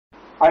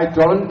I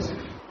don't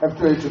have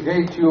to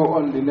educate you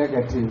on the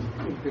negative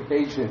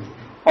implication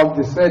of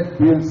the said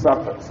bill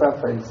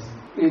surface.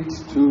 It's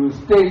to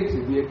state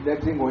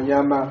that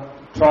Ingonyama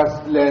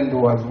Trust land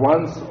was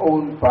once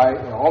owned by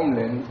a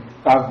homeland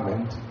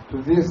government.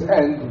 To this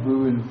end, we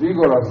will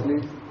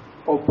vigorously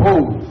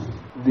oppose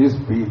this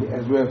bill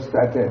as we have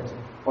started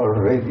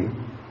already.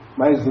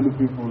 My Zulu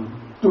people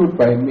stood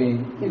by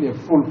me in a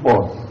full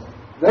force.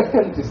 That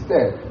can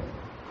disturb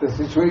the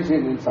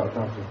situation in South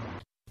Africa.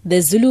 The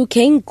Zulu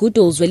King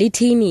Guto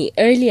Zwelithini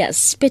earlier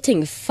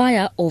spitting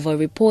fire over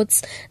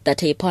reports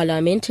that a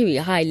parliamentary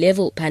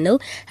high-level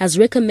panel has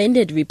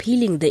recommended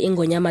repealing the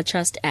Ingonyama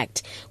Trust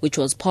Act, which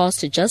was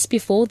passed just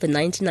before the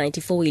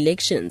 1994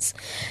 elections.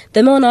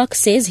 The monarch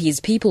says his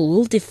people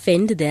will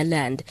defend their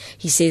land.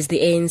 He says the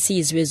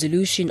ANC's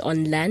resolution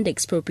on land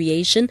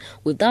expropriation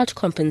without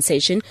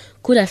compensation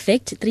could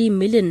affect 3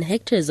 million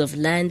hectares of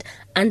land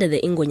under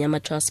the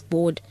Ingonyama Trust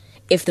Board.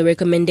 If the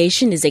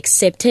recommendation is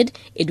accepted,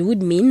 it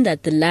would mean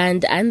that the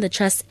land and the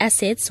trust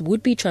assets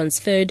would be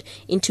transferred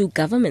into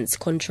government's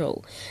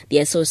control. The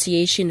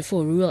Association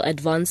for Rural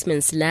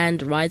Advancement's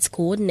Land Rights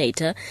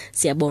Coordinator,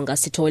 Siyabonga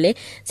Sithole,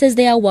 says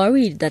they are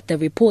worried that the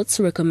report's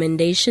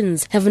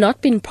recommendations have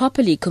not been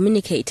properly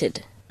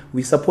communicated.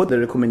 We support the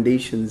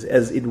recommendations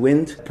as it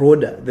went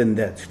broader than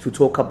that to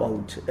talk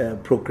about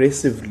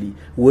progressively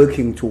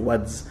working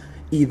towards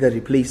either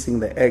replacing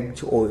the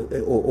act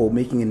or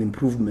making an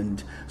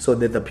improvement so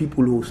that the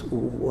people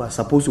who are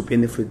supposed to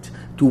benefit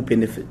do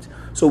benefit.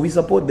 So we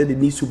support that it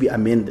needs to be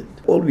amended.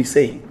 All we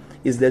say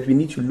is that we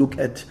need to look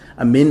at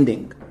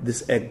amending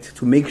this act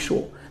to make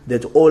sure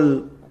that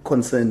all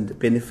concerned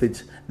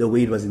benefit the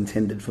way it was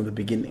intended from the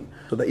beginning.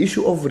 So the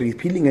issue of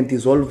repealing and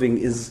dissolving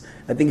is,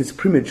 I think it's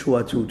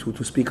premature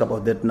to speak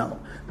about that now.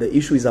 The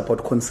issue is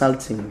about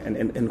consulting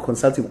and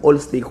consulting all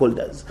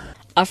stakeholders.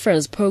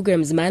 AFRA's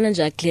Programs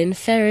Manager Glenn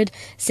Farrad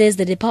says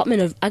the Department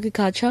of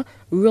Agriculture,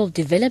 Rural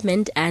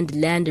Development and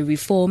Land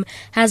Reform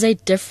has a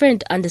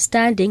different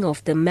understanding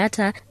of the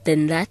matter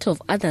than that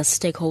of other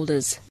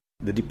stakeholders.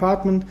 The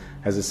department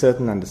has a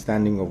certain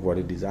understanding of what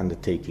it is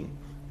undertaking.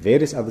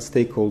 Various other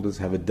stakeholders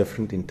have a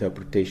different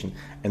interpretation,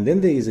 and then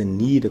there is a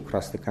need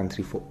across the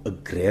country for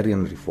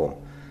agrarian reform.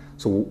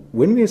 So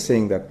when we are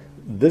saying that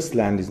this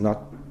land is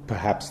not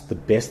perhaps the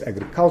best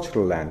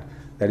agricultural land,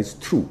 that is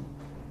true.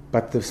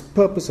 But the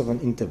purpose of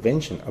an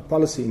intervention, a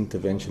policy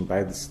intervention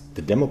by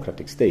the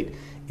democratic state,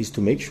 is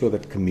to make sure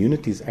that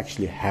communities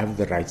actually have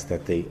the rights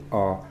that they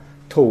are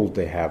told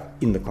they have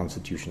in the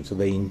Constitution, so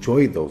they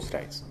enjoy those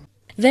rights.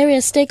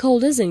 Various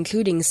stakeholders,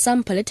 including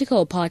some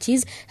political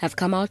parties, have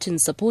come out in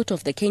support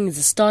of the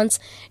King's stance.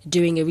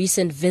 During a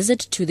recent visit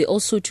to the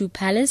Osotho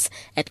Palace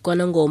at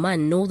KwaNongoma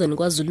in northern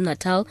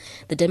KwaZulu-Natal,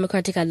 the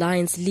Democratic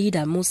Alliance leader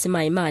Mmusi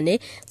Maimane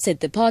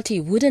said the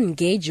party would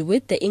engage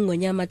with the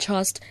Ingonyama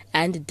Trust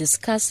and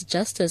discuss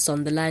justice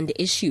on the land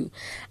issue.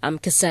 I'm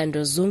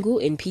Cassandra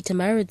Zungu in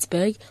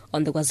Pietermaritzburg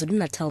on the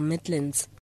KwaZulu-Natal Midlands.